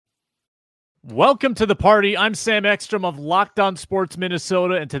Welcome to the party. I'm Sam Ekstrom of Locked On Sports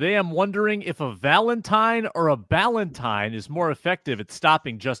Minnesota, and today I'm wondering if a Valentine or a Ballantine is more effective at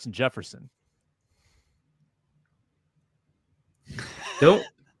stopping Justin Jefferson.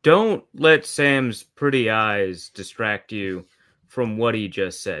 Don't let Sam's pretty eyes distract you from what he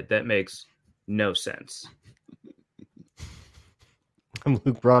just said. That makes no sense. I'm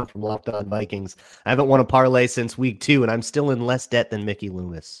Luke Braun from Locked On Vikings. I haven't won a parlay since week 2, and I'm still in less debt than Mickey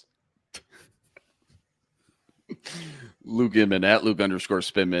Loomis. Luke Inman at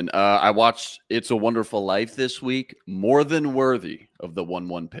Luke_Spinman. I watched It's a Wonderful Life this week. More than worthy of the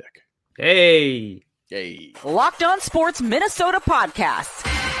 1-1 pick. Hey. Locked On Sports Minnesota podcast.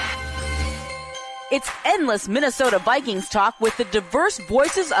 It's endless Minnesota Vikings talk with the diverse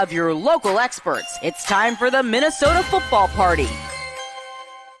voices of your local experts. It's time for the Minnesota Football Party.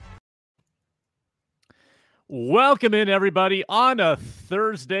 Welcome in, everybody, on a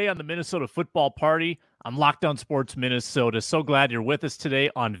Thursday on the Minnesota Football Party. I'm Locked On Sports Minnesota. So glad you're with us today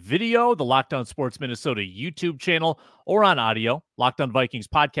on video, the Locked On Sports Minnesota YouTube channel, or on audio, Locked On Vikings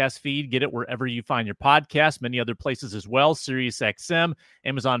podcast feed. Get it wherever you find your podcast, many other places as well, SiriusXM,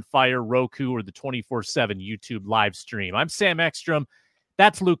 Amazon Fire, Roku, or the 24/7 YouTube live stream. I'm Sam Ekstrom.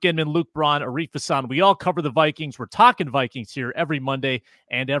 That's Luke Inman, Luke Braun, Arif Hassan. We all cover the Vikings. We're talking Vikings here every Monday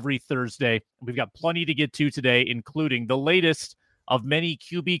and every Thursday. We've got plenty to get to today, including the latest of many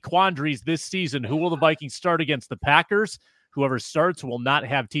QB quandaries this season. Who will the Vikings start against the Packers? Whoever starts will not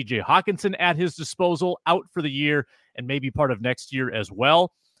have TJ Hockenson at his disposal, out for the year and maybe part of next year as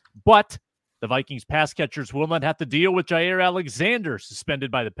well. But the Vikings pass catchers will not have to deal with Jair Alexander,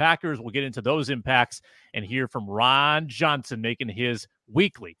 suspended by the Packers. We'll get into those impacts and hear from Ron Johnson making his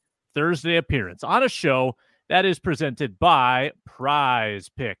weekly Thursday appearance on a show that is presented by Prize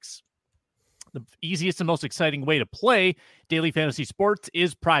Picks. The easiest and most exciting way to play daily fantasy sports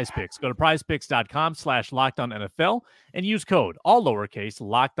is Prize Picks. Go to prizepicks.com/LockedOnNFL and use code, all lowercase,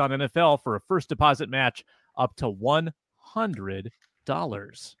 LockedOnNFL for a first deposit match up to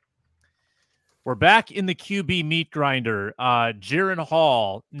 $100. We're back in the QB meat grinder. Jaren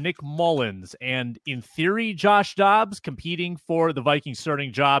Hall, Nick Mullins, and in theory, Josh Dobbs competing for the Vikings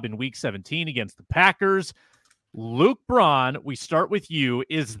starting job in Week 17 against the Packers. Luke Braun, we start with you.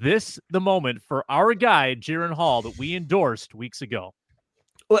 Is this the moment for our guy, Jaren Hall, that we endorsed weeks ago?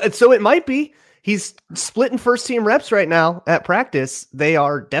 Well, so it might be. He's splitting first-team reps right now at practice. They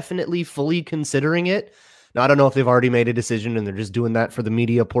are definitely fully considering it. Now, I don't know if they've already made a decision and they're just doing that for the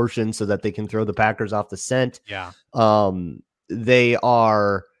media portion so that they can throw the Packers off the scent. Yeah. They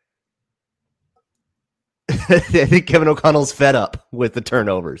are... I think Kevin O'Connell's fed up with the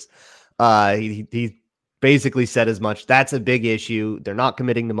turnovers. He basically said as much. That's a big issue. They're not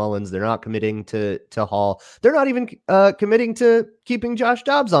committing to Mullins. They're not committing to Hall. They're not even committing to keeping Josh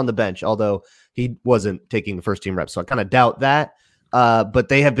Dobbs on the bench, although he wasn't taking the first team reps. So I kind of doubt that. But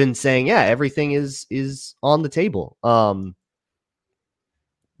they have been saying, yeah, everything is on the table.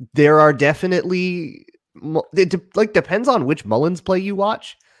 There are definitely, it depends on which Mullins play you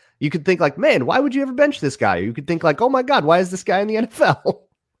watch. You could think like, man, why would you ever bench this guy? Or you could think like, oh my God, why is this guy in the NFL?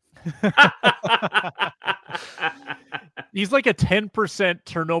 He's like a 10%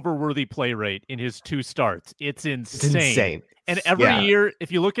 turnover worthy play rate in his 2 starts. It's insane. And every year,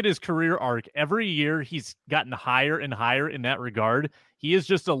 if you look at his career arc, every year he's gotten higher and higher in that regard. He is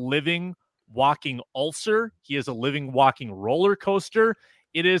just a living, walking ulcer. He is a living, walking roller coaster.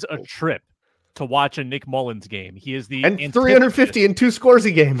 It is a trip to watch a Nick Mullins game. He is the... And 350 and 2 scores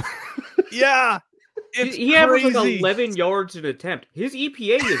a game. Yeah. He averaged like 11 yards an attempt. His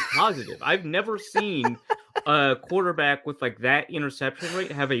EPA is positive. I've never seen a quarterback with like that interception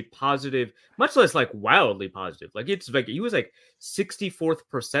rate have a positive, much less like wildly positive. Like it's like he was like 64th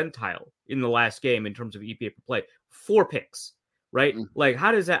percentile in the last game in terms of EPA per play. 4 picks, right? Like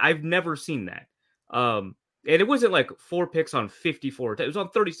how does that? I've never seen that. And it wasn't like 4 picks on 54. It was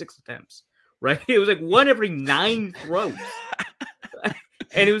on 36 attempts, right? It was like 1 every 9 throws,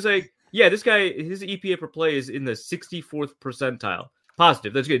 and it was like. Yeah, this guy, his EPA per play is in the 64th percentile.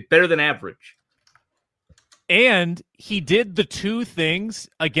 Positive. That's good. Better than average. And he did the 2 things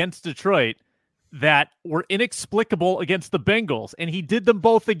against Detroit that were inexplicable against the Bengals, and he did them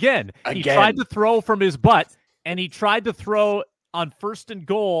both again. He tried to throw from his butt, and he tried to throw on 1st and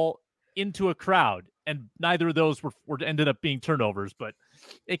goal into a crowd, and neither of those were ended up being turnovers, but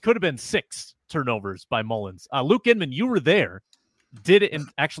it could have been 6 turnovers by Mullins. Luke Inman, you were there. Did it, and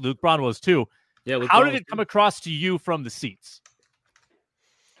actually Luke Braun was too. Yeah. How did it come across to you from the seats?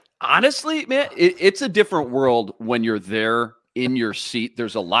 Honestly, man, it's a different world when you're there in your seat.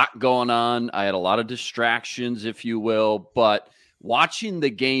 There's a lot going on. I had a lot of distractions, if you will, but watching the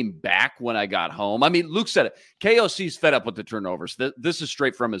game back when I got home, I mean, Luke said it. KOC's fed up with the turnovers. This is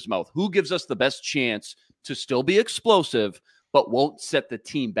straight from his mouth. Who gives us the best chance to still be explosive, but won't set the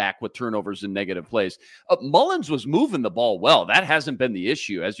team back with turnovers and negative plays? Mullins was moving the ball well. That hasn't been the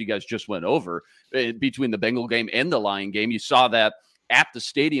issue, as you guys just went over, between the Bengal game and the Lion game. You saw that at the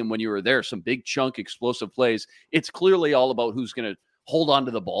stadium when you were there, some big chunk explosive plays. It's clearly all about who's going to hold on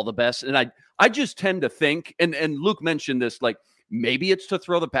to the ball the best. And I just tend to think, and Luke mentioned this, like, maybe it's to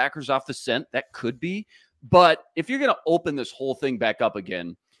throw the Packers off the scent. That could be. But if you're going to open this whole thing back up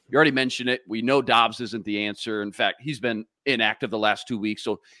again, you already mentioned it. We know Dobbs isn't the answer. In fact, he's been inactive the last 2 weeks,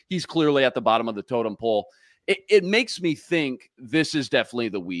 so he's clearly at the bottom of the totem pole. It makes me think this is definitely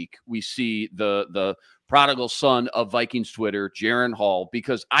the week we see the prodigal son of Vikings Twitter, Jaron Hall,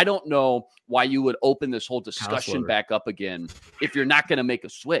 because I don't know why you would open this whole discussion back up again if you're not going to make a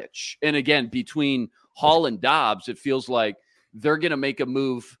switch. And again, between Hall and Dobbs, it feels like they're going to make a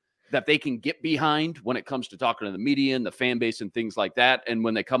move that they can get behind when it comes to talking to the media and the fan base and things like that. And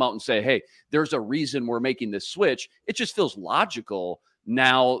when they come out and say, hey, there's a reason we're making this switch, it just feels logical.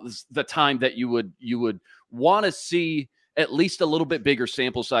 Now the time that you would want to see at least a little bit bigger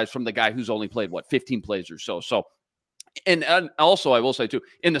sample size from the guy who's only played 15 plays or so. So, and also I will say too,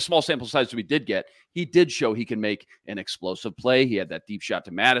 in the small sample size we did get, he did show he can make an explosive play. He had that deep shot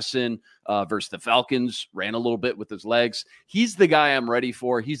to Madison versus the Falcons, ran a little bit with his legs. He's the guy I'm ready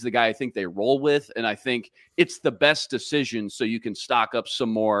for. He's the guy I think they roll with. And I think it's the best decision so you can stock up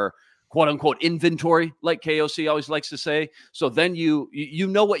some more quote unquote inventory, like KOC always likes to say. So then you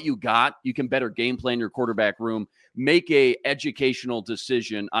know what you got. You can better game plan your quarterback room, make a educational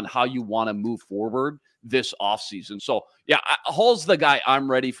decision on how you want to move forward this offseason. So yeah, Hall's the guy I'm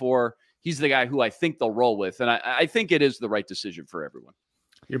ready for. He's the guy who I think they'll roll with. And I think it is the right decision for everyone.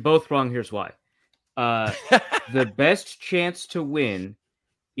 You're both wrong. Here's why. The best chance to win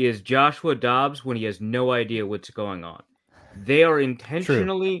is Joshua Dobbs when he has no idea what's going on. They are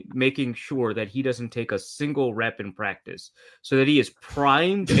intentionally making sure that he doesn't take a single rep in practice so that he is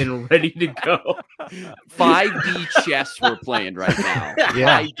primed and ready to go. 5D chess we're playing right now.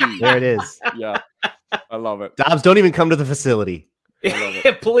 Yeah, 5D. there it is. Yeah, I love it. Dobbs, don't even come to the facility. I love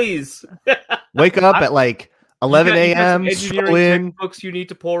it. Please. Wake up at like 11 a.m. Engineering textbooks you need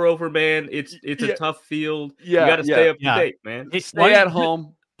to pour over, man. It's a tough field. Yeah, you got to stay up to date, man. Stay at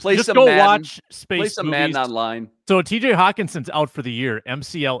home. Play just some go Madden, watch Space play some movies. Madden online. So TJ Hockenson's out for the year.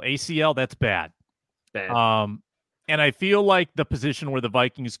 MCL, ACL, that's bad. And I feel like the position where the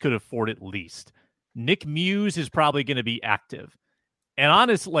Vikings could afford it least. Nick Muse is probably going to be active. And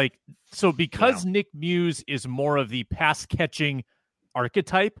honestly, because Nick Muse is more of the pass catching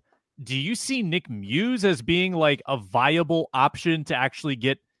archetype, do you see Nick Muse as being like a viable option to actually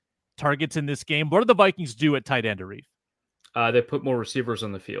get targets in this game? What do the Vikings do at tight end, Arif? They put more receivers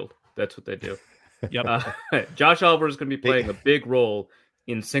on the field. That's what they do. Yep. Josh Oliver is going to be playing a big role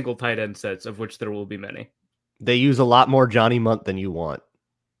in single tight end sets, of which there will be many. They use a lot more Johnny Munt than you want.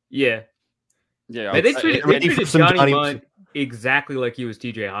 Yeah. Yeah. They treated Johnny Munt exactly like he was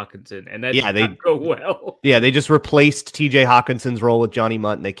TJ Hockenson, and that did not go well. Yeah, they just replaced TJ Hawkinson's role with Johnny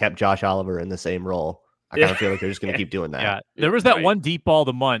Munt, and they kept Josh Oliver in the same role. I kind of feel like they're just going to keep doing that. Yeah, there was that one deep ball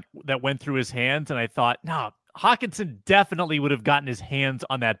to Munt that went through his hands, and I thought, no, Hockenson definitely would have gotten his hands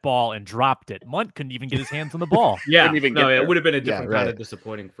on that ball and dropped it. Munt couldn't even get his hands on the ball. It would have been a different kind of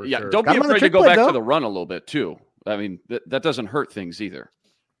disappointing for sure. Don't be afraid to go back to the run a little bit too. I mean, that doesn't hurt things either.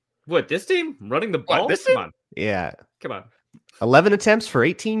 What, this team running the ball? Come on. Yeah. Come on. 11 attempts for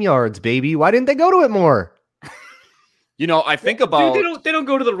 18 yards, baby. Why didn't they go to it more? You know, I think about... Dude, they don't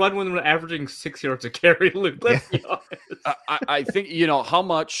go to the run when they're averaging 6 yards a carry, Luke. Let's be honest. I think, how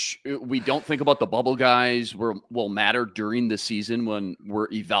much we don't think about the bubble guys will matter during the season when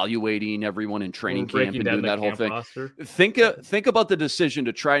we're evaluating everyone in training camp and doing that whole thing. Roster. Think about the decision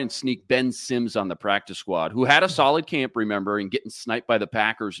to try and sneak Ben Sims on the practice squad, who had a solid camp, remember, and getting sniped by the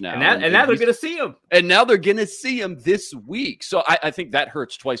Packers now. And now they're going to see him. And now they're going to see him this week. So I think that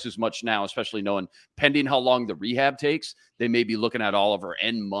hurts twice as much now, especially knowing, pending how long the rehab takes, they may be looking at Oliver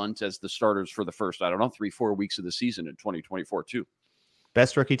and Munt as the starters for the first, 3-4 weeks of the season in 2024 too.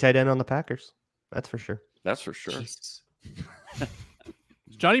 Best rookie tight end on the Packers. That's for sure. That's for sure. Is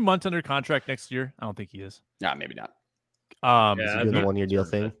Johnny Munt under contract next year? I don't think he is. Nah, maybe not. Is he doing the 1 year deal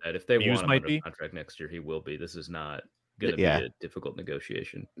thing? If they want him under contract next year, he will be. This is not going to be a difficult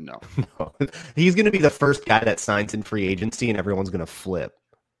negotiation. No. He's going to be the first guy that signs in free agency and everyone's going to flip.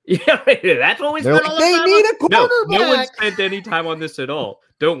 Yeah, that's what we spent all the they time need on. a quarterback. No one spent any time on this at all.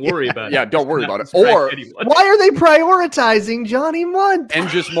 Don't worry about it. Yeah, don't worry about it. Distract Or anyone. Why are they prioritizing Johnny Munt? and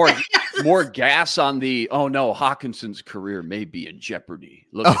just more gas on the Hawkinson's career may be in jeopardy.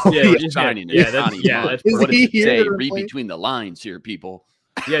 Look at the signing. That's what does it say? to Read replace- between the lines here, people.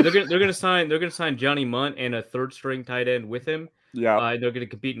 Yeah, they're gonna sign Johnny Munt and a third string tight end with him. Yeah, They're gonna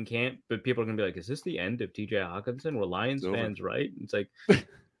compete in camp, but people are gonna be like, "Is this the end of TJ Hockenson?" We're Lions fans, right? It's like,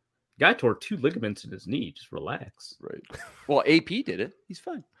 guy tore 2 ligaments in his knee. Just relax. right. Well, AP did it. He's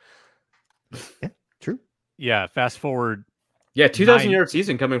fine. Yeah, true. Yeah, fast forward. Yeah, 2,000-yard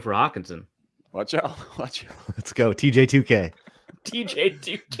season coming for Hockenson. Watch out. Watch out. Let's go. TJ2K.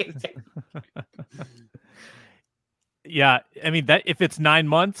 TJ2K. Yeah, I mean that if it's 9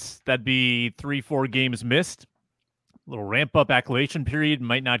 months, that'd be 3-4 games missed. A little ramp up acclimation period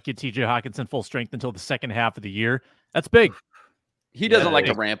might not get TJ Hockenson full strength until the second half of the year. That's big. He doesn't like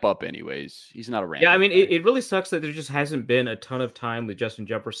to ramp up anyways. He's not a ramp. Yeah, I mean, it really sucks that there just hasn't been a ton of time with Justin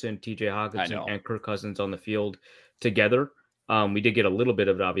Jefferson, TJ Hockenson, and Kirk Cousins on the field together. We did get a little bit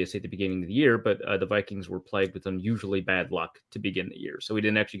of it, obviously, at the beginning of the year, but the Vikings were plagued with unusually bad luck to begin the year. So we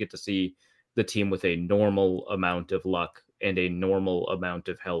didn't actually get to see the team with a normal amount of luck and a normal amount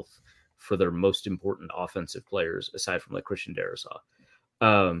of health for their most important offensive players, aside from like Christian Darrisaw.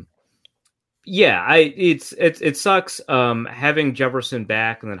 It sucks having Jefferson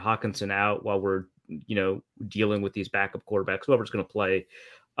back and then Hockenson out while we're dealing with these backup quarterbacks, whoever's going to play.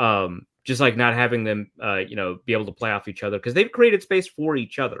 Just like not having them, be able to play off each other because they've created space for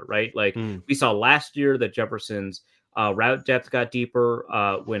each other, right? Like we saw last year that Jefferson's route depth got deeper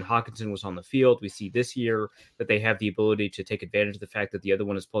when Hockenson was on the field. We see this year that they have the ability to take advantage of the fact that the other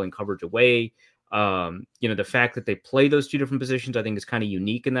one is pulling coverage away. The fact that they play those 2 different positions, I think, is kind of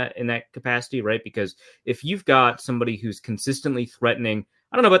unique in that capacity, right? Because if you've got somebody who's consistently threatening,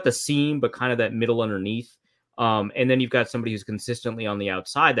 I don't know about the seam, but kind of that middle underneath. And then you've got somebody who's consistently on the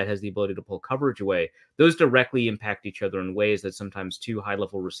outside that has the ability to pull coverage away. Those directly impact each other in ways that sometimes 2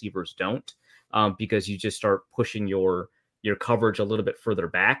 high-level receivers don't, because you just start pushing your coverage a little bit further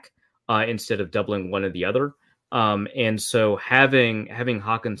back instead of doubling one or the other. And so having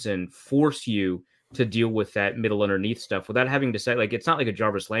Hockenson force you to deal with that middle underneath stuff without having to say, like, it's not like a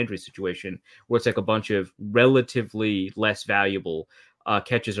Jarvis Landry situation where it's like a bunch of relatively less valuable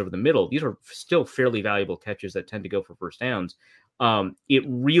catches over the middle. These are still fairly valuable catches that tend to go for first downs. It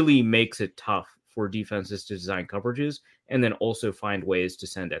really makes it tough for defenses to design coverages and then also find ways to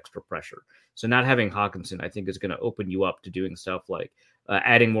send extra pressure. So not having Hockenson, I think, is going to open you up to doing stuff like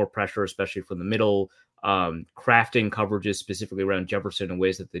adding more pressure, especially from the middle, crafting coverages specifically around Jefferson in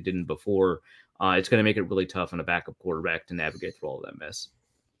ways that they didn't before. It's going to make it really tough on a backup quarterback to navigate through all of that mess.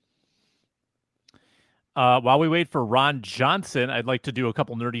 While we wait for Ron Johnson, I'd like to do a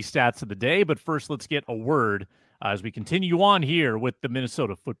couple nerdy stats of the day, but first let's get a word as we continue on here with the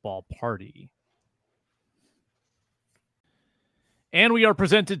Minnesota Football Party. And we are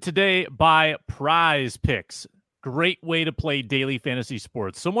presented today by Prize Picks. Great way to play daily fantasy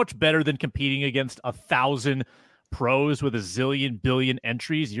sports. So much better than competing against 1,000 pros with a zillion billion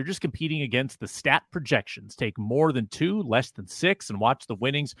entries. You're just competing against the stat projections. Take more than 2, less than 6, and watch the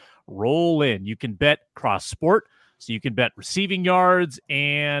winnings roll in. You can bet cross sport, so you can bet receiving yards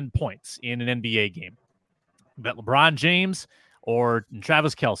and points in an NBA game. Bet LeBron James or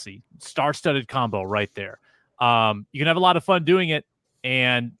Travis Kelce. Star-studded combo right there. You can have a lot of fun doing it,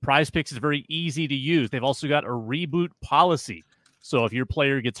 and Prize Picks is very easy to use. They've also got a reboot policy. So if your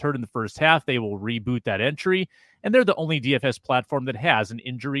player gets hurt in the first half, they will reboot that entry, and they're the only DFS platform that has an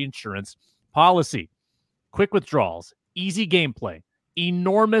injury insurance policy. Quick withdrawals, easy gameplay,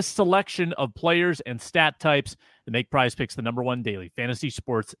 enormous selection of players and stat types that make Prize Picks the #1 daily fantasy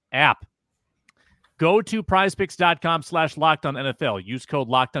sports app. Go to prizepicks.com/LockedOnNFL. Use code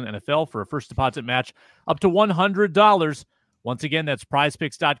LockedOnNFL for a first deposit match up to $100. Once again, that's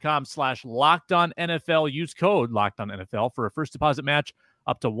prizepicks.com/LockedOnNFL. Use code LockedOnNFL for a first deposit match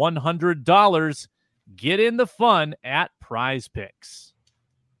up to $100. Get in the fun at Prize Picks.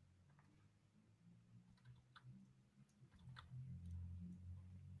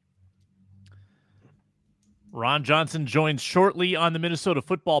 Ron Johnson joins shortly on the Minnesota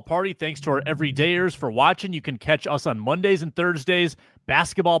Football Party. Thanks to our everydayers for watching. You can catch us on Mondays and Thursdays,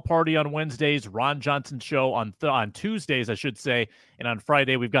 Basketball Party on Wednesdays, Ron Johnson Show on Tuesdays, I should say. And on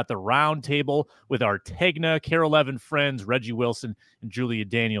Friday, we've got the round table with our Tegna, Carol Evan friends, Reggie Wilson, and Julia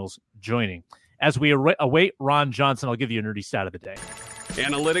Daniels joining. As we await Ron Johnson, I'll give you a nerdy stat of the day.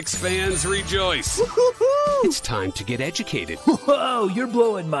 Analytics fans rejoice. Woo-hoo-hoo! It's time to get educated. Whoa, you're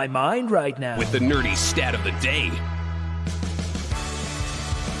blowing my mind right now. With the nerdy stat of the day.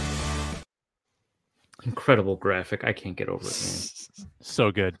 Incredible graphic. I can't get over it, man.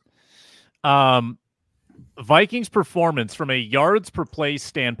 So good. Vikings performance from a yards per play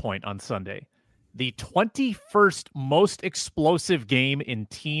standpoint on Sunday. The 21st most explosive game in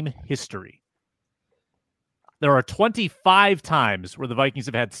team history. There are 25 times where the Vikings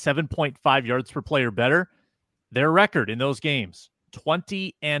have had 7.5 yards per play or better. Their record in those games,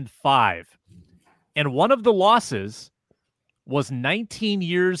 20-5. And one of the losses was 19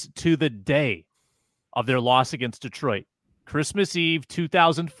 years to the day of their loss against Detroit. Christmas Eve,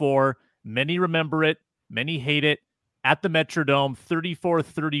 2004. Many remember it. Many hate it. At the Metrodome,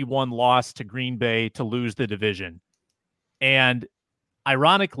 34-31 loss to Green Bay to lose the division. And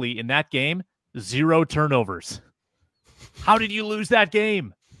ironically, in that game, 0 turnovers. How did you lose that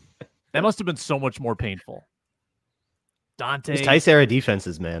game? That must have been so much more painful. Dante. These Tice era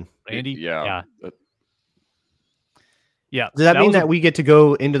defenses, man. Randy? Yeah. Yeah. Does that mean that we get to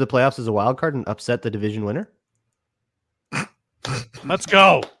go into the playoffs as a wild card and upset the division winner? Let's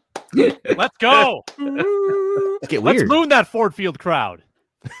go. Let's go. Let's get weird. Let's moon that Ford Field crowd.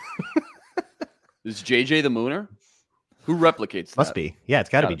 Is JJ the Mooner? Who replicates that? Must be. Yeah, it's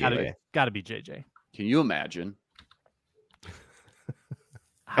got to be JJ. Got to be JJ. Can you imagine?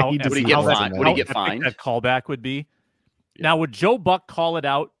 Would he get fined? Would he get fined? That callback would be. Yeah. Now, would Joe Buck call it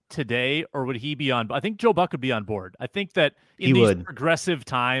out today, or would he be on? I think Joe Buck would be on board. I think that in these progressive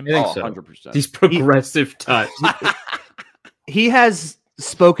times, I think so. 100%. These progressive times. He has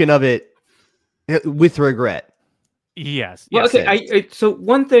spoken of it with regret. Yes. Well, yes. okay. So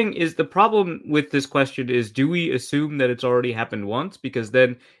one thing is, the problem with this question is, do we assume that it's already happened once? Because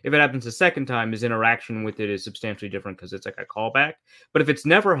then if it happens a second time, his interaction with it is substantially different because it's like a callback. But if it's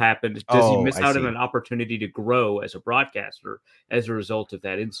never happened, does he miss out on an opportunity to grow as a broadcaster as a result of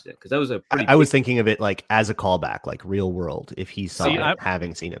that incident? Because that was a pretty I was thinking of it like as a callback, like real world, if he saw it,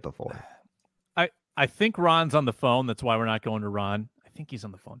 having seen it before. I think Ron's on the phone. That's why we're not going to Ron. I think he's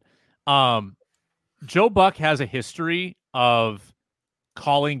on the phone. Joe Buck has a history of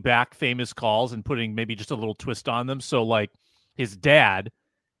calling back famous calls and putting maybe just a little twist on them. So, like, his dad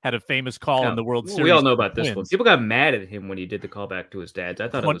had a famous call in the World Series. We all know about this one. People got mad at him when he did the callback to his dad's. I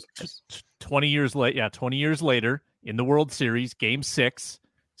thought it was 20 years late. Yeah, 20 years later in the World Series, Game 6,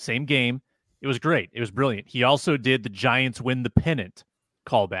 same game. It was great. It was brilliant. He also did the Giants win the pennant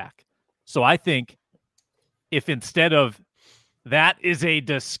callback. So I think if instead of that is a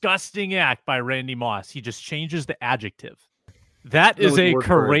disgusting act by Randy Moss, he just changes the adjective. That is a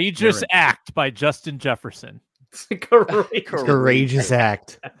courageous act by Justin Jefferson. It's a courageous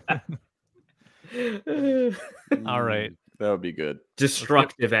act. All right. That would be good.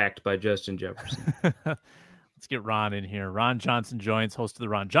 Destructive act by Justin Jefferson. Let's get Ron in here. Ron Johnson joins, host of the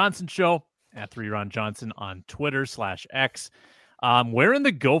Ron Johnson Show, at 3Ron Johnson on Twitter/X. Wearing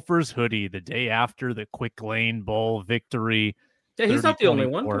the Gophers hoodie the day after the Quick Lane Bowl victory. Yeah, he's not the only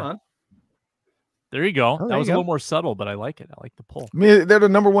one. Come on. There you go. That was a little more subtle, but I like it. I like the pull. I mean, they're the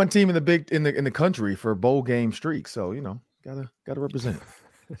number one team in the country for bowl game streak. So, gotta represent.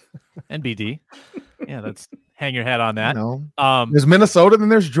 NBD. Yeah, that's hang your hat on that. There's Minnesota, then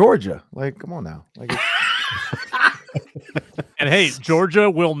there's Georgia. Like, come on now. Like, and hey,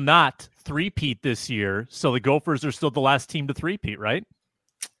 Georgia will not three-peat this year, so the Gophers are still the last team to three-peat, right?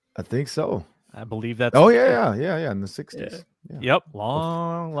 I think so. I believe that's in the 60s. Yeah. Yep,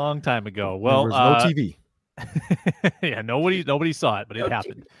 long time ago. Well, there's no TV. Yeah, nobody saw it, but it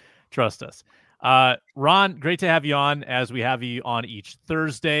happened. Trust us. Ron, great to have you on, as we have you on each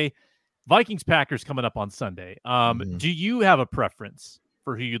Thursday. Vikings Packers coming up on Sunday. Do you have a preference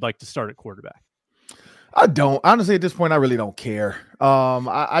for who you'd like to start at quarterback? I don't. Honestly, at this point, I really don't care.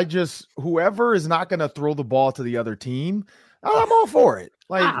 I just, whoever is not going to throw the ball to the other team, I'm all for it.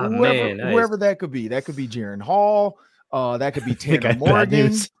 Like, whoever that could be. That could be Jaron Hall. That could be Tanner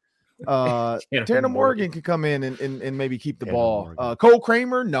Morgan. Tanner Morgan could come in and maybe keep the ball. Cole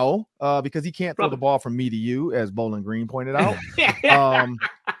Kramer, no, because he can't throw the ball from me to you, as Bowling Green pointed out.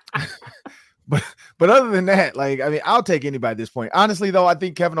 But other than that, like, I mean, I'll take anybody at this point. Honestly, though, I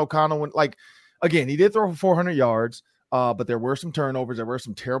think Kevin O'Connell went, like, again, he did throw for 400 yards, but there were some turnovers. There were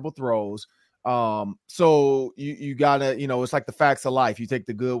some terrible throws. So you gotta, it's like the facts of life. You take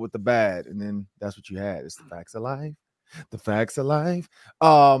the good with the bad, and then that's what you had. It's the facts of life. The facts of life.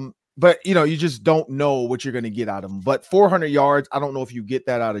 But you just don't know what you're going to get out of them. But 400 yards, I don't know if you get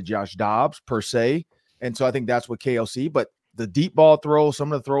that out of Josh Dobbs per se. And so I think that's what KLC, but the deep ball throws,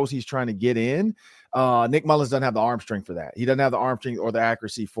 some of the throws he's trying to get in, Nick Mullins doesn't have the arm strength for that. He doesn't have the arm strength or the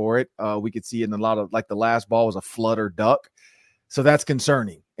accuracy for it. We could see in a lot of, like, the last ball was a flutter duck. So that's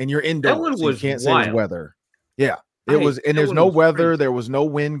concerning. And you're indoors. So you can't say it's weather. Yeah, it was. And there's no weather. Crazy. There was no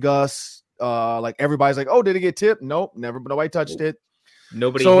wind gusts. Like everybody's like, oh, did it get tipped? Nope, nobody touched it.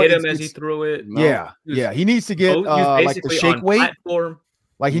 Nobody hit him as he threw it. No. Yeah. He needs to get like the shake weight. Platform.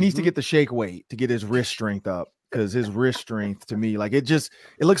 Like he needs to get the shake weight to get his wrist strength up, because his wrist strength to me, like it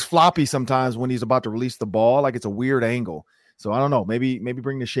looks floppy sometimes when he's about to release the ball. Like it's a weird angle. So I don't know. Maybe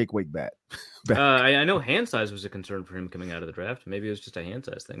bring the shake weight back. I know hand size was a concern for him coming out of the draft. Maybe it was just a hand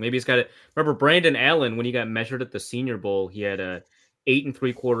size thing. Maybe he's got it. Remember Brandon Allen, when he got measured at the Senior Bowl, he had a 8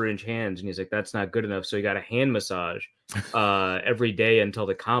 3/4 inch hands, and he's like, that's not good enough. So he got a hand massage every day until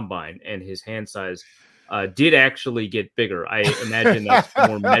the combine, and his hand size did actually get bigger. I imagine that's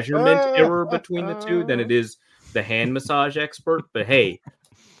more measurement error between the two than it is the hand massage expert. But hey,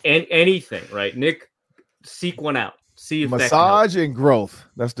 anything, right? Nick, seek one out. See if massage and growth.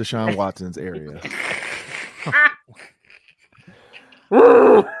 That's Deshaun Watson's area.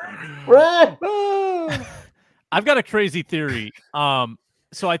 I've got a crazy theory.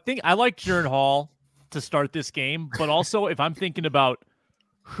 So I think I like Jaron Hall to start this game, but also if I'm thinking about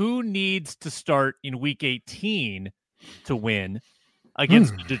who needs to start in week 18 to win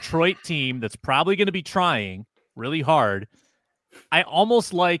against the Detroit team that's probably going to be trying really hard, I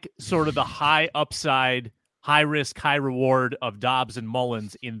almost like sort of the high upside, high risk, high reward of Dobbs and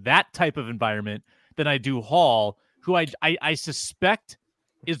Mullins in that type of environment than I do Hall, who I suspect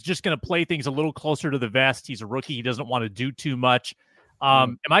is just going to play things a little closer to the vest. He's a rookie. He doesn't want to do too much.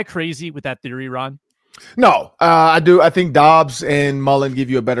 Am I crazy with that theory, Ron? No, I do. I think Dobbs and Mullen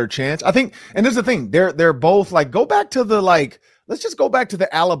give you a better chance. I think, and there's the thing, they're both like, go back to the, like, let's just go back to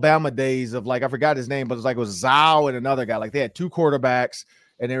the Alabama days of, like, I forgot his name, but it was Zhao and another guy. Like they had 2 quarterbacks,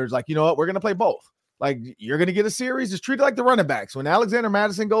 and they was like, you know what, we're going to play both. Like, you're going to get a series. It's treated like the running backs. When Alexander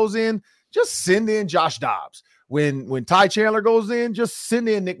Madison goes in, just send in Josh Dobbs. When Ty Chandler goes in, just send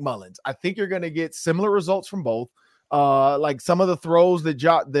in Nick Mullins. I think you're going to get similar results from both. Like some of the throws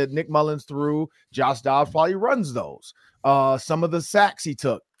that Nick Mullins threw, Josh Dobbs probably runs those. Some of the sacks he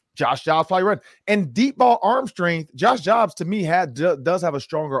took, Josh Dobbs probably run. And deep ball arm strength, Josh Dobbs to me does have a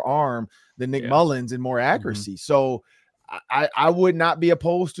stronger arm than Nick Mullins and more accuracy. So I would not be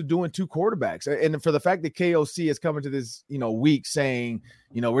opposed to doing 2 quarterbacks. And for the fact that KOC is coming to this, week saying,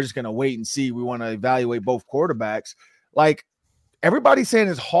 we're just going to wait and see. We want to evaluate both quarterbacks. Like everybody's saying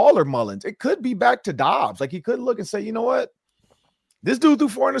it's Hall or Mullins. It could be back to Dobbs. Like he could look and say, you know what? This dude threw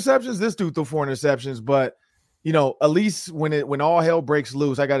 4 interceptions. This dude threw 4 interceptions. But, at least when all hell breaks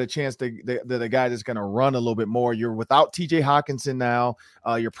loose, I got a chance to the guy that's going to run a little bit more. You're without TJ Hockenson now.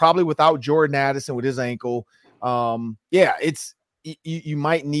 You're probably without Jordan Addison with his ankle. It's you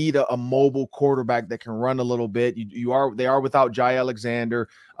might need a mobile quarterback that can run a little bit. They are without Jai Alexander.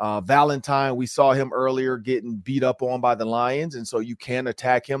 Valentine, we saw him earlier getting beat up on by the Lions, and so you can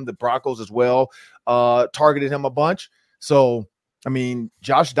attack him. The Broncos as well targeted him a bunch. So I mean,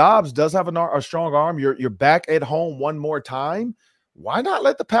 Josh Dobbs does have a strong arm. You're back at home one more time. Why not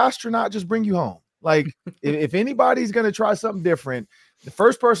let the pastronaut just bring you home? Like if anybody's going to try something different, the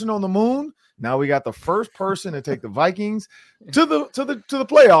first person on the moon. Now we got the first person to take the Vikings to the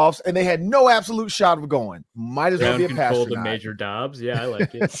playoffs, and they had no absolute shot of going. Might as well be a pastronaut. To Major Dobbs. Yeah, I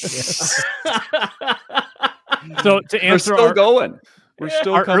like it. So to answer we're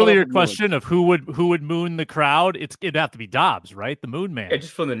still our earlier question of who would moon the crowd, it'd have to be Dobbs, right? The Moon Man. Yeah,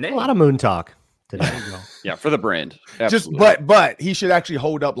 just from the name. A lot of moon talk today. Yeah, for the brand. Absolutely. But he should actually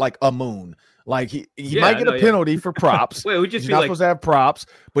hold up like a moon. Like he might get a penalty for props. Wait, he's not supposed to have props,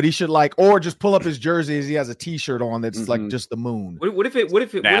 but he should or just pull up his jersey as he has a T-shirt on that's like just the moon. What if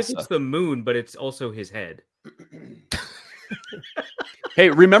it's the moon, but it's also his head? Hey,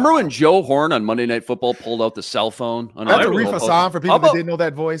 remember when Joe Horn on Monday Night Football pulled out the cell phone? That's Arif Hassan for people that didn't know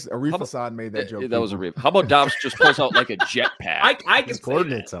that voice. Arif Hassan made that joke. That was Arif. How about Dobbs just pulls out like a jetpack? I can his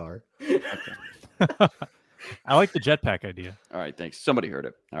coordinates are. Okay. I like the jetpack idea. All right, thanks. Somebody heard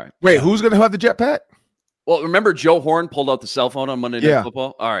it. All right. Wait, who's going to have the jetpack? Well, remember Joe Horn pulled out the cell phone on Monday Night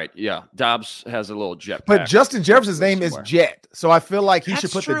Football? All right, yeah. Dobbs has a little jetpack. But Justin Jefferson's name is Jet, so I feel like he should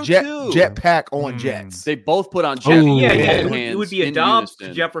put the jetpack on Jets. They both put on Jets. It would be a Dobbs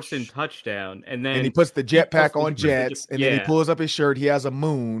Jefferson touchdown, and he puts the jetpack on Jets, and then he pulls up his shirt. He has a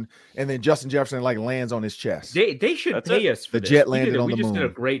moon, and then Justin Jefferson lands on his chest. They should pay us for the jet landed on the moon. We just did a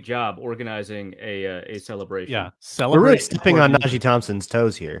great job organizing a celebration. Yeah, we're really stepping on Najee Thompson's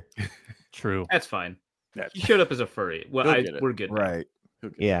toes here. True. That's fine. He showed up as a furry. Well, we're good. Right.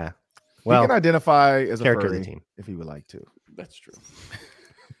 Yeah. Well, he can identify as a character furry of the team if he would like to. That's true.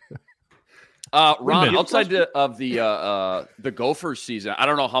 Ron, outside of the Gophers season, I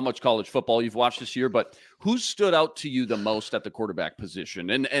don't know how much college football you've watched this year, but who stood out to you the most at the quarterback position?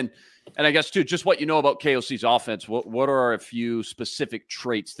 And I guess too, just what you know about KOC's offense. What are a few specific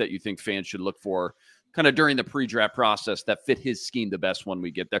traits that you think fans should look for, kind of during the pre-draft process, that fit his scheme the best when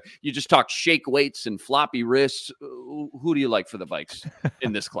we get there? You just talked shake weights and floppy wrists. Who do you like for the Vikes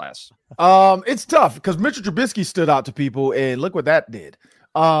in this class? It's tough because Mitchell Trubisky stood out to people, and look what that did.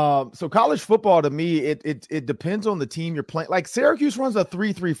 So college football to me, it depends on the team you're playing. Like Syracuse runs a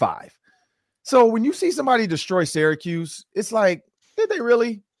 3-3-5. So when you see somebody destroy Syracuse, it's like, did they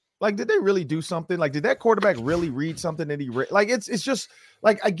really do something? Like, did that quarterback really read something that he read? Like, it's just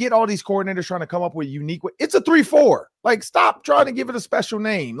like, I get all these coordinators trying to come up with unique. It's a 3-4. Like, stop trying to give it a special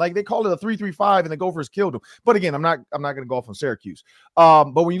name. Like, they call it a 3-3-5 and the Gophers killed him. But again, I'm not going to go off on Syracuse.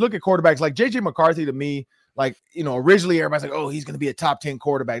 But when you look at quarterbacks like JJ McCarthy, to me, like, originally everybody's like, oh, he's going to be a top 10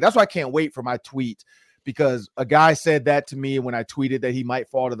 quarterback. That's why I can't wait for my tweet, because a guy said that to me when I tweeted that he might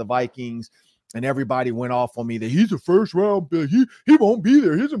fall to the Vikings, and everybody went off on me that he's a first round pick. He won't be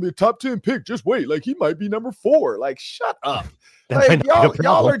there. He's going to be a top 10 pick. Just wait. Like, he might be number 4. Like, shut up. Like,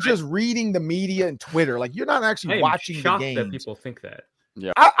 y'all are just reading the media and Twitter. Like, you're not actually watching the games. That people think that.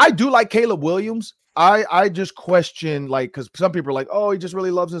 Yeah, I do like Caleb Williams. I just question, like, because some people are like, oh, he just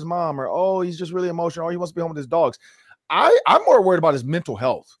really loves his mom, or oh, he's just really emotional, or he wants to be home with his dogs. I'm more worried about his mental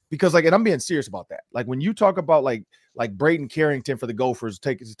health, because, like, and I'm being serious about that. Like, when you talk about like Braden Carrington for the Gophers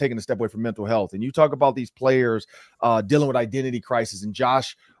taking a step away from mental health, and you talk about these players dealing with identity crisis, and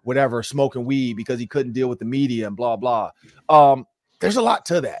Josh whatever smoking weed because he couldn't deal with the media and blah blah. There's a lot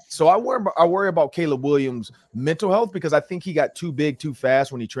to that. So I worry about Caleb Williams' mental health, because I think he got too big too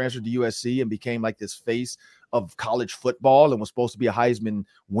fast when he transferred to USC and became like this face of college football and was supposed to be a Heisman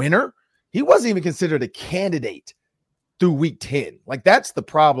winner. He wasn't even considered a candidate through week 10. Like, that's the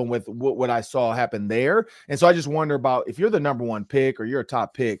problem with what I saw happen there. And so I just wonder about, if you're the number 1 pick or you're a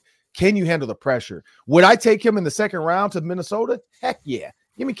top pick, can you handle the pressure? Would I take him in the second round to Minnesota? Heck yeah.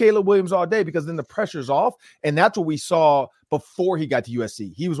 Give me Caleb Williams all day, because then the pressure's off. And that's what we saw before he got to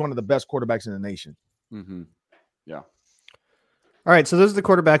USC. He was one of the best quarterbacks in the nation. Mm-hmm. Yeah. All right. So those are the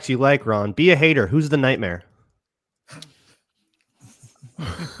quarterbacks you like, Ron. Be a hater. Who's the nightmare?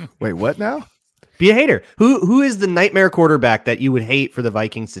 Wait, what now? Be a hater. Who is the nightmare quarterback that you would hate for the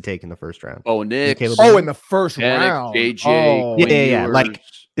Vikings to take in the first round? Oh, Nick. Oh, in the first round. JJ. Oh, yeah. Like,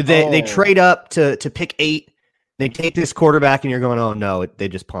 they trade up to pick 8. They take this quarterback, and you're going, oh no, they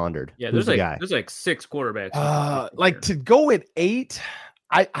just pondered. Yeah, Who's there's the guy? there's like 6 quarterbacks. Like, to go at 8,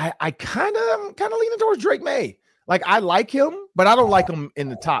 I kind of leaning towards Drake May. Like, I like him, but I don't like him in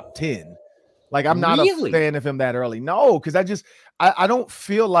the top 10. Like, I'm not a fan of him that early. No, because I don't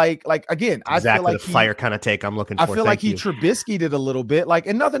feel like again, exactly, I feel like the fire kind of take I'm looking for. I feel like he Trubisky'd it a little bit. Like,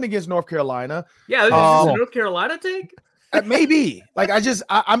 and nothing against North Carolina. Yeah, this is a North Carolina take. Maybe. Like,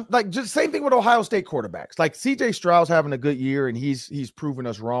 I'm like, just same thing with Ohio State quarterbacks. Like, CJ Stroud's having a good year, and he's proven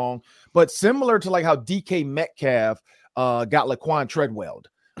us wrong. But similar to like how DK Metcalf got Laquan Treadwell.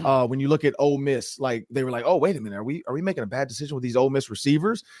 When you look at Ole Miss, like, they were like, oh, wait a minute, are we making a bad decision with these Ole Miss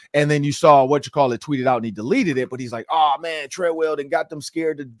receivers? And then you saw tweeted out, and he deleted it, but he's like, oh man, Treadwell and got them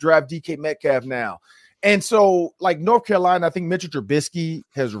scared to draft DK Metcalf now. And so, like, North Carolina, I think Mitchell Trubisky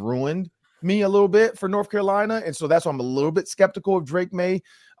has ruined me a little bit for North Carolina, and so that's why I'm a little bit skeptical of Drake May.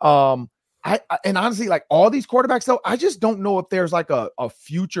 And honestly, like, all these quarterbacks, though, I just don't know if there's like a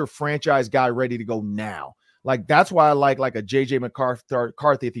future franchise guy ready to go now. Like, that's why I like a JJ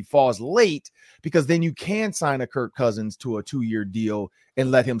McCarthy if he falls late, because then you can sign a Kirk Cousins to a 2-year deal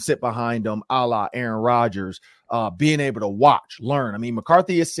and let him sit behind him, a la Aaron Rodgers, being able to watch, learn. I mean,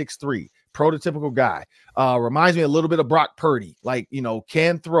 McCarthy is 6'3", prototypical guy. Reminds me a little bit of Brock Purdy, like,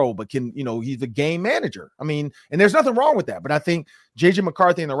 can throw, but he's a game manager. I mean, and there's nothing wrong with that. But I think JJ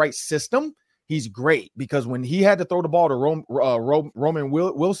McCarthy in the right system, he's great, because when he had to throw the ball to Roman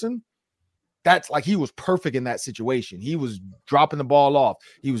Wilson, that's like, he was perfect in that situation. He was dropping the ball off.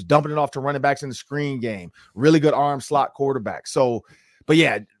 He was dumping it off to running backs in the screen game. Really good arm slot quarterback. So, but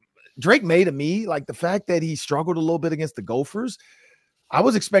yeah, Drake May, to me, like, the fact that he struggled a little bit against the Gophers, I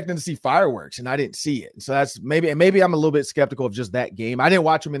was expecting to see fireworks, and I didn't see it. So that's maybe I'm a little bit skeptical of just that game. I didn't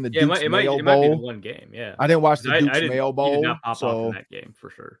watch him in the Duke's Mayo Bowl. It might be the one game, yeah. I didn't watch the Duke's Mayo Bowl. He did not pop off in that game for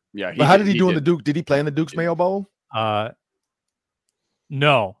sure. Yeah, but how did he do in the Duke? Did he play in the Duke's Mayo Bowl?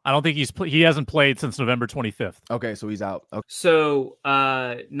 No, I don't think he hasn't played since November 25th. Okay, so he's out. Okay. So,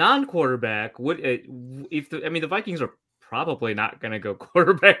 non-quarterback, the Vikings are probably not going to go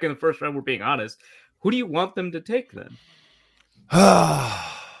quarterback in the first round, we're being honest. Who do you want them to take then?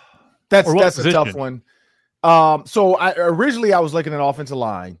 That's a tough one. So originally I was looking at offensive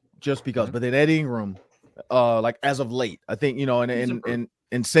line, just because. But then Eddie Ingram, like as of late, I think,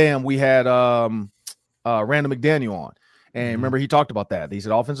 and Sam, we had Randall McDaniel on. And remember, he talked about that. He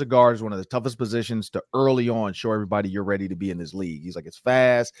said offensive guard is one of the toughest positions to early on show everybody you're ready to be in this league. He's like, it's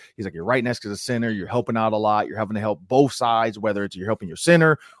fast. He's like, you're right next to the center. You're helping out a lot. You're having to help both sides, whether it's you're helping your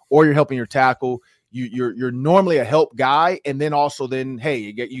center or you're helping your tackle. You're normally a help guy. And then also hey,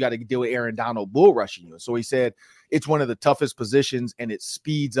 you got to deal with Aaron Donald bull rushing you. So he said it's one of the toughest positions and it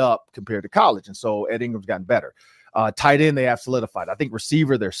speeds up compared to college. And so Ed Ingram's gotten better. Tight end, they have solidified. I think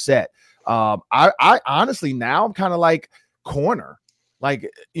receiver, they're set. I honestly, now I'm kind of like corner. Like,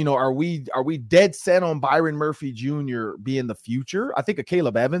 are we dead set on Byron Murphy Jr. being the future? I think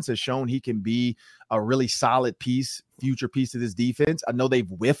Caleb Evans has shown he can be a really solid future piece of this defense. I know they've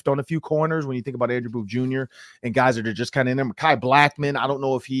whiffed on a few corners when you think about Andrew Booth Jr. and guys that are just kind of in there. Kai Blackman, I don't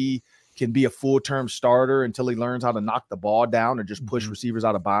know if he can be a full-term starter until he learns how to knock the ball down or just push receivers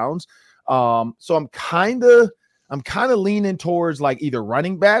out of bounds. So I'm kind of leaning towards like either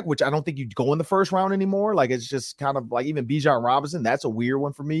running back, which I don't think you'd go in the first round anymore. Like it's just kind of like even Bijan Robinson. That's a weird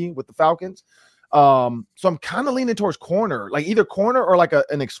one for me with the Falcons. So I'm kind of leaning towards corner, like either corner or like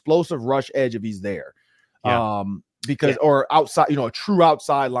an explosive rush edge if he's there. Yeah. Or outside, a true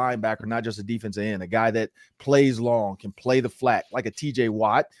outside linebacker, not just a defensive end, a guy that plays long, can play the flat like a TJ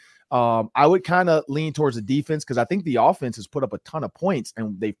Watt. I would kind of lean towards the defense because I think the offense has put up a ton of points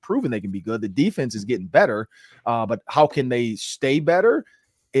and they've proven they can be good. The defense is getting better, but how can they stay better?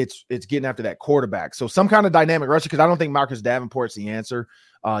 It's getting after that quarterback. So some kind of dynamic rusher, because I don't think Marcus Davenport's the answer.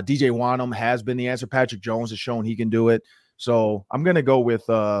 DJ Wanham has been the answer. Patrick Jones has shown he can do it. So I'm going to go with,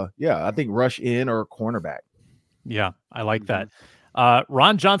 I think rush in or cornerback. Yeah, I like that.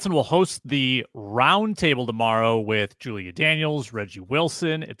 Ron Johnson will host the roundtable tomorrow with Julia Daniels, Reggie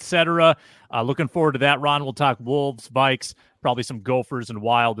Wilson, etc. Looking forward to that. Ron will talk Wolves, Vikes, probably some Gophers and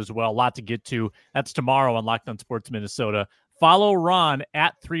Wild as well. A lot to get to. That's tomorrow on Locked On Sports Minnesota. Follow Ron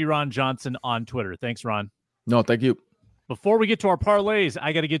at 3Ron Johnson on Twitter. Thanks, Ron. No, thank you. Before we get to our parlays,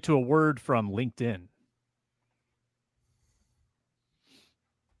 I got to get to a word from LinkedIn.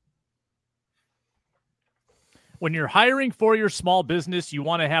 When you're hiring for your small business, you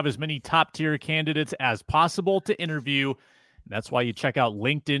want to have as many top-tier candidates as possible to interview. That's why you check out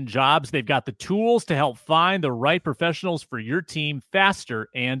LinkedIn Jobs. They've got the tools to help find the right professionals for your team faster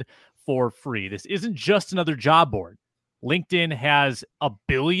and for free. This isn't just another job board. LinkedIn has 1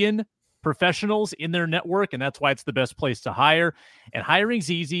 billion professionals in their network, and that's why it's the best place to hire. And hiring's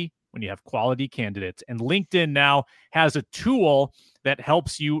easy when you have quality candidates. And LinkedIn now has a tool that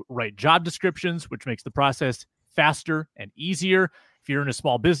helps you write job descriptions, which makes the process faster and easier. If you're in a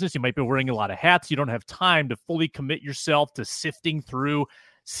small business, you might be wearing a lot of hats. You don't have time to fully commit yourself to sifting through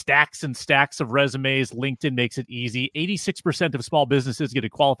stacks and stacks of resumes. LinkedIn makes it easy. 86% of small businesses get a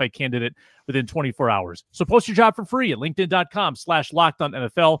qualified candidate within 24 hours. So post your job for free at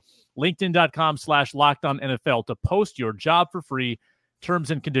linkedin.com/LockedOnNFL, linkedin.com/LockedOnNFL to post your job for free.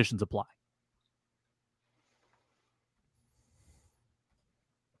 Terms and conditions apply.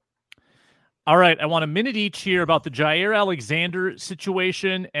 All right, I want a minute each here about the Jair Alexander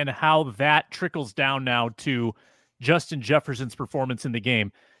situation and how that trickles down now to Justin Jefferson's performance in the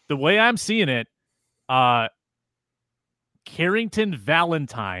game. The way I'm seeing it, Carrington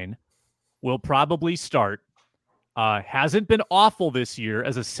Valentine will probably start. Hasn't been awful this year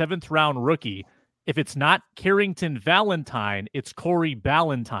as a 7th-round rookie. If it's not Carrington Valentine, it's Corey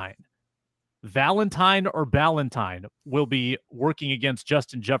Ballentine. Valentine or Ballentine will be working against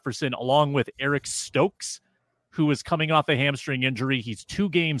Justin Jefferson along with Eric Stokes, who is coming off a hamstring injury. He's 2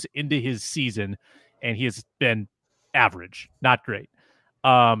 games into his season, and he has been average, not great.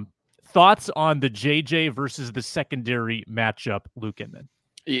 Thoughts on the JJ versus the secondary matchup, Luke Inman?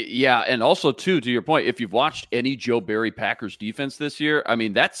 Yeah, and also, too, to your point, if you've watched any Joe Barry Packers defense this year, I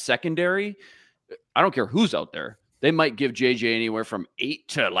mean, that secondary, I don't care who's out there. They might give JJ anywhere from 8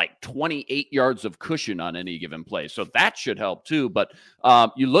 to like 28 yards of cushion on any given play. So that should help too. But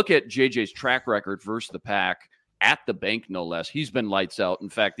you look at JJ's track record versus the Pack at the bank, no less. He's been lights out. In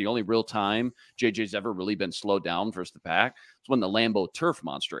fact, the only real time JJ's ever really been slowed down versus the Pack is when the Lambeau Turf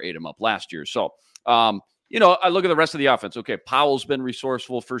Monster ate him up last year. So, I look at the rest of the offense. Okay, Powell's been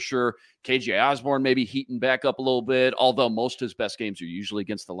resourceful for sure. KJ Osborne maybe heating back up a little bit, although most of his best games are usually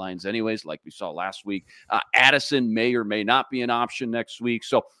against the Lions anyways, like we saw last week. Addison may or may not be an option next week.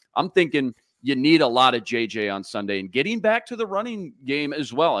 So I'm thinking you need a lot of JJ on Sunday and getting back to the running game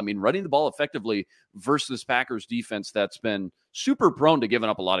as well. I mean, running the ball effectively versus Packers defense that's been super prone to giving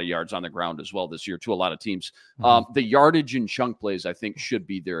up a lot of yards on the ground as well this year to a lot of teams. The yardage and chunk plays, I think, should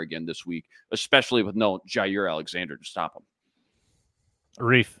be there again this week, especially with no Jair Alexander to stop him.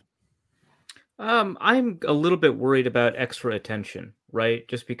 Reef. I'm a little bit worried about extra attention, right?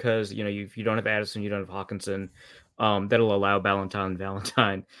 Just because you don't have Addison, you don't have Hockenson, that'll allow Valentine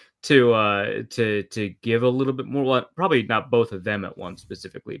to give a little bit more. Well, probably not both of them at once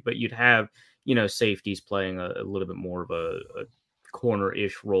specifically, but you'd have safeties playing a little bit more of a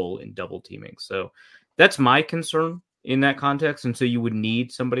corner-ish role in double teaming. So that's my concern in that context. And so you would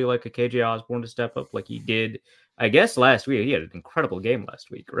need somebody like a KJ Osborne to step up, like he did. I guess last week he had an incredible game last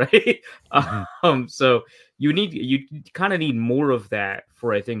week, right? Mm-hmm. So you kind of need more of that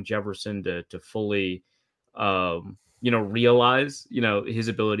for I think Jefferson to fully, realize his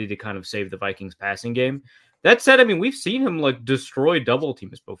ability to kind of save the Vikings passing game. That said, I mean we've seen him like destroy double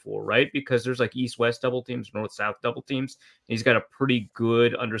teams before, right? Because there's like east-west double teams, north-south double teams. He's got a pretty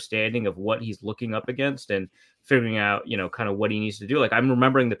good understanding of what he's looking up against and figuring out kind of what he needs to do. Like I'm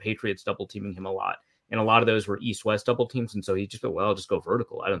remembering the Patriots double teaming him a lot. And a lot of those were east-west double teams. And so he just I'll just go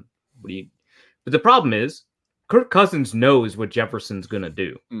vertical. But the problem is Kirk Cousins knows what Jefferson's going to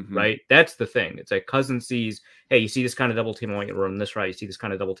do, right? That's the thing. It's like Cousins sees, hey, you see this kind of double team, I want you to run this route. You see this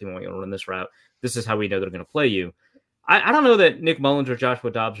kind of double team, I want you to run this route. This is how we know they're going to play you. I don't know that Nick Mullins or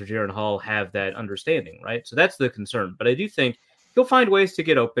Joshua Dobbs or Jaron Hall have that understanding, right? So that's the concern. But I do think he'll find ways to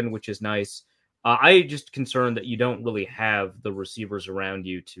get open, which is nice. I just concerned that you don't really have the receivers around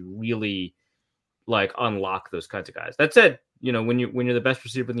you to really like unlock those kinds of guys. That said, when you're the best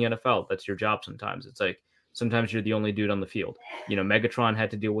receiver in the NFL, that's your job sometimes. It's like sometimes you're the only dude on the field. Megatron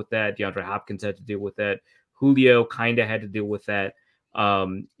had to deal with that. DeAndre Hopkins had to deal with that. Julio kind of had to deal with that.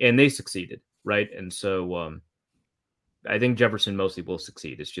 And they succeeded, right? And so I think Jefferson mostly will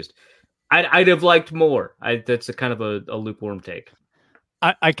succeed. It's just I'd have liked more. That's a kind of a lukewarm take.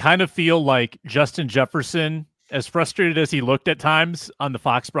 I kind of feel like Justin Jefferson, as frustrated as he looked at times on the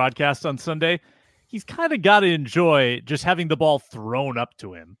Fox broadcast on Sunday, he's kind of got to enjoy just having the ball thrown up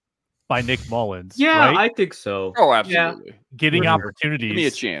to him by Nick Mullins. Yeah, right? I think so. Oh, absolutely. Yeah. Getting opportunities. Give me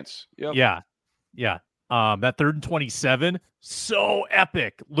a chance. Yep. Yeah. That 3rd and 27, so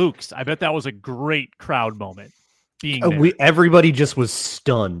epic. Luke's, I bet that was a great crowd moment. Everybody just was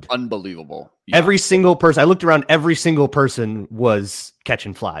stunned. Unbelievable. Yeah. Every single person. I looked around. Every single person was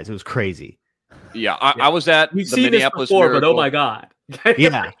catching flies. It was crazy. Yeah, I was at We've the seen Minneapolis this before, Miracle. but oh my god.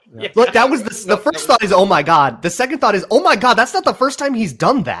 Yeah. Look, that was the first thought is, oh my God. The second thought is, oh my God, that's not the first time he's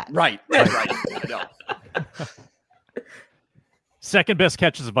done that. Right. I know. Second best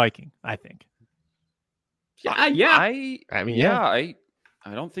catch is a Viking, I think. Yeah. I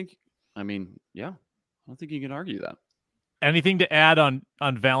don't think you can argue that. Anything to add on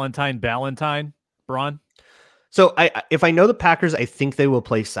Valentine, Braun? So if I know the Packers, I think they will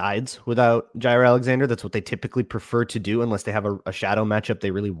play sides without Jair Alexander. That's what they typically prefer to do unless they have a shadow matchup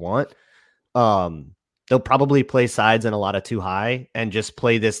they really want. They'll probably play sides and a lot of too high and just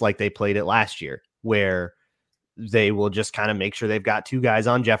play this like they played it last year, where they will just kind of make sure they've got two guys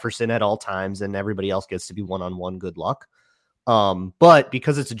on Jefferson at all times and everybody else gets to be one-on-one. Good luck. But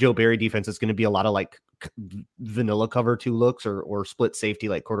because it's a Joe Barry defense, it's going to be a lot of like vanilla cover 2 looks or split safety,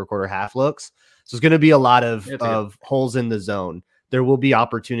 like quarter half looks. So it's going to be a lot of holes in the zone. There will be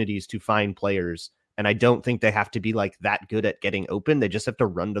opportunities to find players. And I don't think they have to be like that good at getting open. They just have to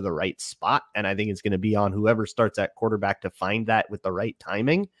run to the right spot. And I think it's going to be on whoever starts at quarterback to find that with the right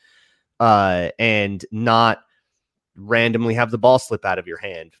timing, and not randomly have the ball slip out of your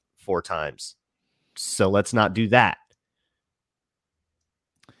hand 4 times. So let's not do that.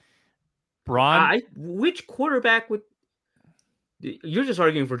 Braun, which quarterback would you're just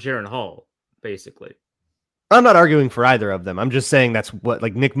arguing for Jaron Hall, basically. I'm not arguing for either of them. I'm just saying that's what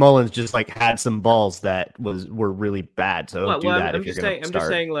like Nick Mullins just like had some balls that were really bad. So don't do that if you're going to start. I'm just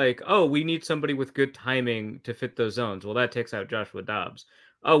saying like, oh, we need somebody with good timing to fit those zones. Well, that takes out Joshua Dobbs.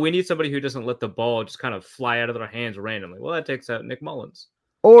 Oh, we need somebody who doesn't let the ball just kind of fly out of their hands randomly. Well, that takes out Nick Mullins.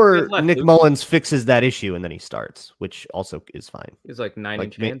 Or Nick Mullins fixes that issue and then he starts, which also is fine. He's like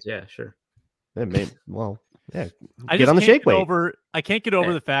 9-inch hands. Yeah, sure. Yeah, I get on the shake weight. I can't get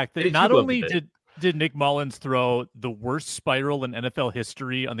over the fact that not only did Nick Mullins throw the worst spiral in NFL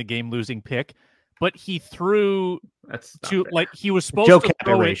history on the game-losing pick, but he threw he was supposed to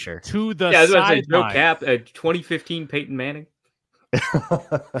throw it to the sideline. Joe Cap, 2015 Peyton Manning.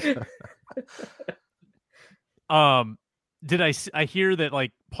 Did I hear that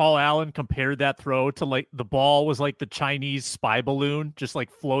like Paul Allen compared that throw to like the ball was like the Chinese spy balloon just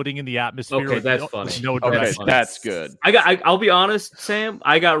like floating in the atmosphere? Okay, that's funny. That's good. I'll be honest, Sam.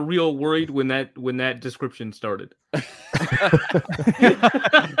 I got real worried when that description started.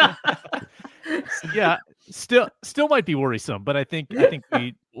 Yeah, still might be worrisome, but I think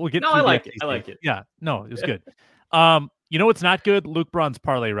we'll get. No, I like it. Yeah, no, it was good. You know what's not good? Luke Braun's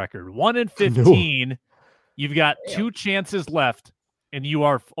parlay record. 1-15. No. You've got 2 chances left, and you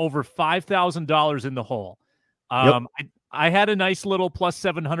are over $5,000 in the hole. I had a nice little plus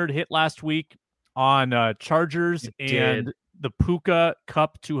 700 hit last week on Chargers and the Puka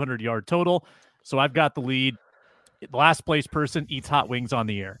Cup 200-yard total. So I've got the lead. The last place person eats hot wings on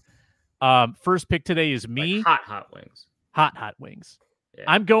the air. First pick today is me. Like hot wings. Hot wings. Yeah.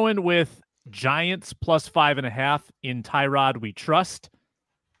 I'm going with Giants plus 5.5 in Tyrod We Trust.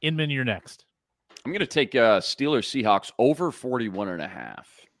 Inman, you're next. I'm going to take Steelers Seahawks over 41.5.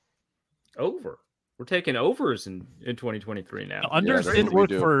 Over. We're taking overs in 2023 now. Unders didn't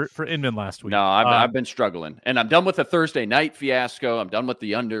work for Inman last week. No, I've been struggling. And I'm done with the Thursday night fiasco. I'm done with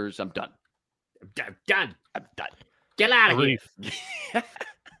the unders. I'm done. I'm done. Get out of here.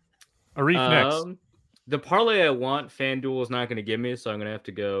 Arif next. The parlay I want, FanDuel is not going to give me, so I'm going to have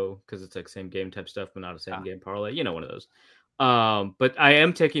to go because it's like same game type stuff, but not a same game parlay. You know, one of those. But I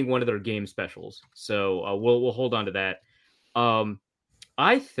am taking one of their game specials, so we'll hold on to that.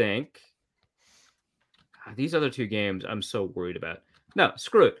 I think these other 2 games I'm so worried about. No,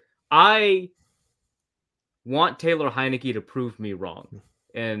 screw it. I want Taylor Heineke to prove me wrong,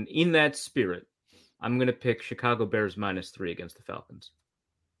 and in that spirit, I'm going to pick Chicago Bears -3 against the Falcons.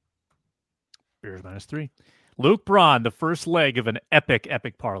 Bears -3. Luke Braun, the first leg of an epic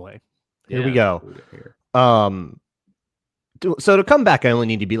parlay. Here we go. So to come back, I only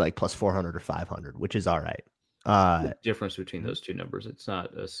need to be like plus 400 or 500, which is all right. The difference between those 2 numbers, it's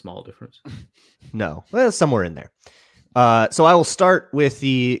not a small difference. No, well, somewhere in there. So I will start with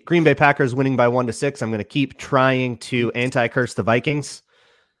the Green Bay Packers winning by 1-6. I'm going to keep trying to anti-curse the Vikings.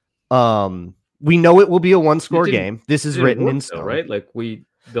 We know it will be a 1-score game. This is written in stone, right? Like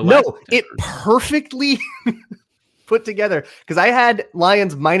it perfectly put together because I had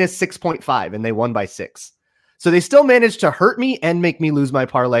Lions -6.5 and they won by 6. So they still managed to hurt me and make me lose my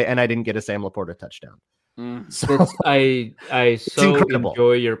parlay, and I didn't get a Sam Laporta touchdown. So I so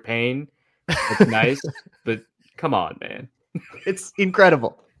enjoy your pain. It's nice, but come on, man. It's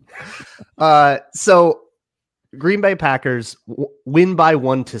incredible. So Green Bay Packers win by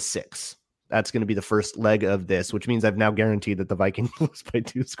 1-6. That's going to be the first leg of this, which means I've now guaranteed that the Vikings lose by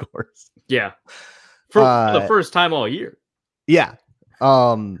 2 scores. Yeah. For the first time all year. Yeah.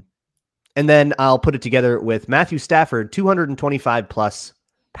 And then I'll put it together with Matthew Stafford, 225 plus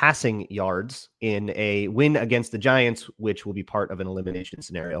passing yards in a win against the Giants, which will be part of an elimination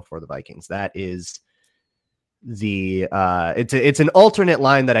scenario for the Vikings. That is it's an alternate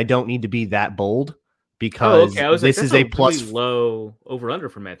line that I don't need to be that bold because this is a plus low over under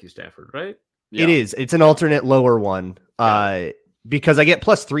for Matthew Stafford, right? Yeah. It is. It's an alternate lower one. Because I get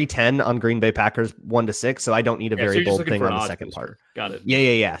plus 310 on Green Bay Packers 1-6, so I don't need a very bold thing on the second part. Got it.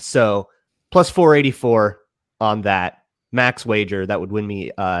 Yeah. So plus 484 on that max wager that would win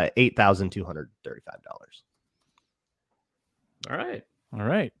me $8,235. All right.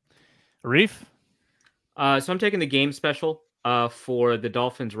 Arif? So I'm taking the game special for the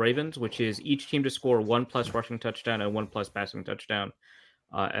Dolphins Ravens, which is each team to score 1+ rushing touchdown and 1+ passing touchdown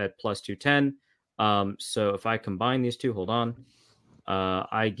at plus 210. So if I combine these two, hold on.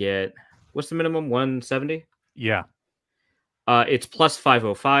 I get, what's the minimum? 170? Yeah. It's plus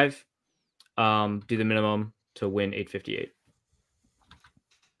 505. Do the minimum to win 858.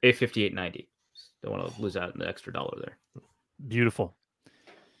 858.90. Don't want to lose out an extra dollar there. Beautiful.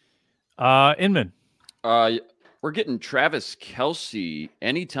 Inman. We're getting Travis Kelce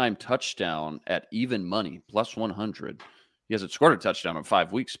anytime touchdown at even money, plus 100. He hasn't scored a touchdown in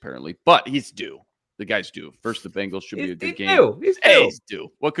 5 weeks, apparently, but he's due. The guy's due. First, the Bengals should be a good game. He's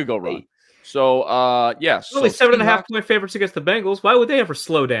due. What could go wrong? So, only 7.5 point favorites against the Bengals. Why would they ever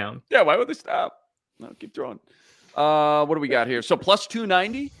slow down? Yeah, why would they stop? No, keep throwing. What do we got here? So plus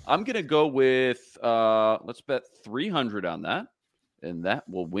 290. I'm gonna go with let's bet 300 on that, and that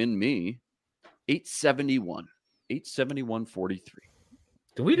will win me 871. 871.43.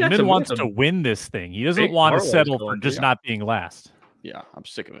 Inman wants to win this thing. He doesn't want to settle for just not being last. Yeah, I'm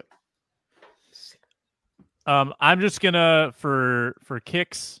sick of it. I'm just gonna for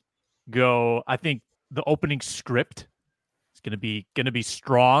kicks go. I think the opening script is gonna be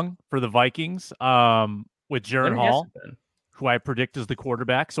strong for the Vikings. With Jaron Hall, who I predict is the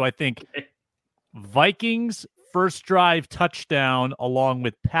quarterback. So I think Vikings first drive touchdown along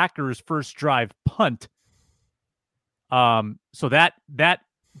with Packers first drive punt. So that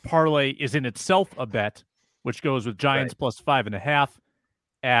parlay is in itself a bet, which goes with Giants plus 5.5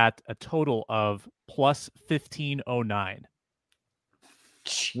 at a total of plus 1509.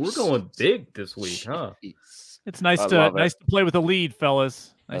 We're going big this week, huh? It's nice to play with a lead,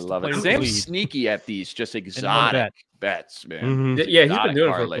 fellas. I love it. Sam's sneaky at these just exotic bets, man. Mm-hmm. Yeah, he's been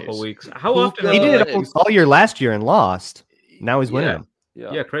doing it for a couple of weeks. How often he did it all year last year and lost. Now he's winning them.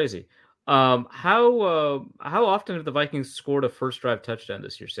 Yeah, crazy. How often have the Vikings scored a first drive touchdown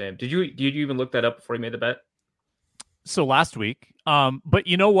this year, Sam? Did you even look that up before you made the bet? So last week. But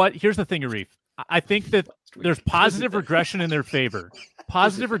you know what? Here's the thing, Arif. I think that there's positive regression in their favor.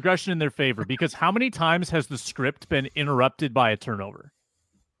 Positive regression in their favor, because how many times has the script been interrupted by a turnover?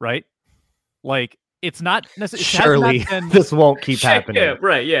 Right? Like, it's not necessarily. Surely this won't keep happening. Yeah,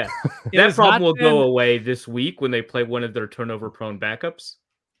 right. Yeah. That problem will go away this week when they play one of their turnover-prone backups.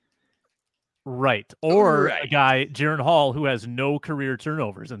 Right. Or a guy, Jaron Hall, who has no career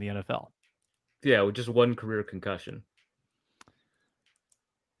turnovers in the NFL. Yeah, with just one career concussion.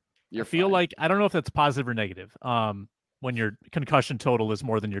 I feel like, I don't know if that's positive or negative. When your concussion total is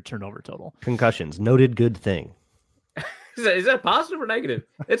more than your turnover total. Concussions, noted good thing. Is that positive or negative?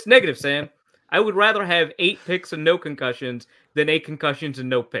 It's negative, Sam. I would rather have 8 picks and no concussions than 8 concussions and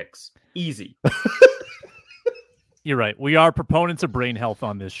no picks. Easy. You're right. We are proponents of brain health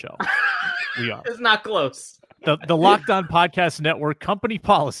on this show. We are. It's not close. The Locked On Podcast Network company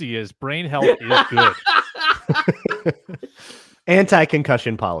policy is brain health is good.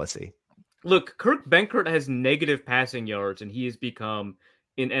 Anti-concussion policy. Look, Kirk Benkert has negative passing yards, and he has become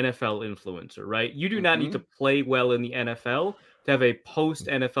an NFL influencer, right? You do not need to play well in the NFL to have a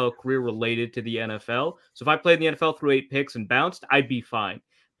post-NFL career related to the NFL. So if I played in the NFL, threw 8 picks and bounced, I'd be fine.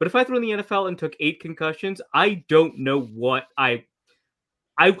 But if I threw in the NFL and took 8 concussions, I don't know what I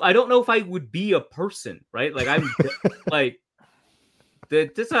don't know if I would be a person, right? Like, I'm like,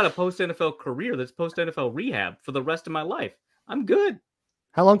 that's not a post-NFL career. That's post-NFL rehab for the rest of my life. I'm good.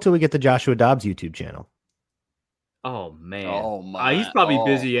 How long till we get the Joshua Dobbs YouTube channel? Oh, man. Oh, my. He's probably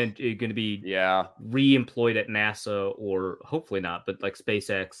busy and going to be re-employed at NASA, or hopefully not, but like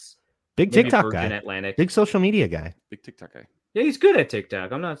SpaceX. Big TikTok Virgin guy. Atlantic. Big social media guy. Big TikTok guy. Yeah, he's good at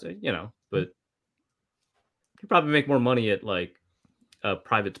TikTok. I'm not, but he'd probably make more money at like a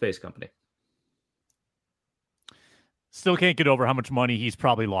private space company. Still can't get over how much money he's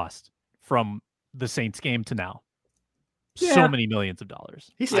probably lost from the Saints game to now. Yeah. So many millions of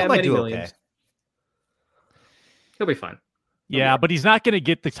dollars. He still might do okay. He'll be fine. Yeah, but he's not going to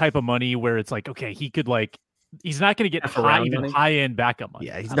get the type of money where it's like, okay, he could like, he's not going to get high-end backup money.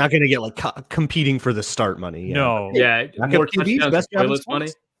 Yeah, he's not going to get like competing for the start money. Yeah. No. Yeah, more touchdowns best and toilets money.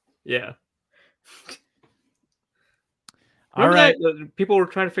 Yeah. All right. People were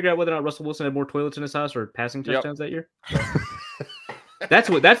trying to figure out whether or not Russell Wilson had more toilets in his house or passing touchdowns that year. That's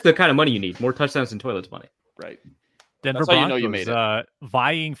the kind of money you need. More touchdowns and toilets money. Right. Denver That's how Broncos you made it.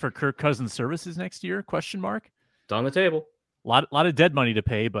 Vying for Kirk Cousins' services next year? Question mark. It's on the table. A lot of dead money to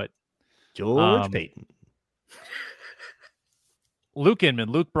pay, but George Payton. Luke Inman,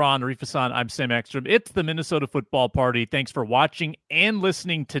 Luke Braun, Arif Hassan, I'm Sam Ekstrom. It's the Minnesota Football Party. Thanks for watching and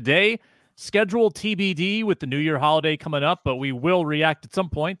listening today. Schedule TBD with the New Year holiday coming up, but we will react at some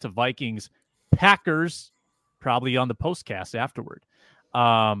point to Vikings Packers, probably on the postcast afterward.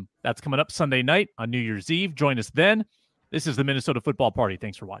 That's coming up Sunday night on New Year's Eve. Join us then. This is the Minnesota Football Party.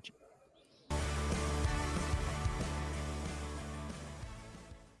 Thanks for watching.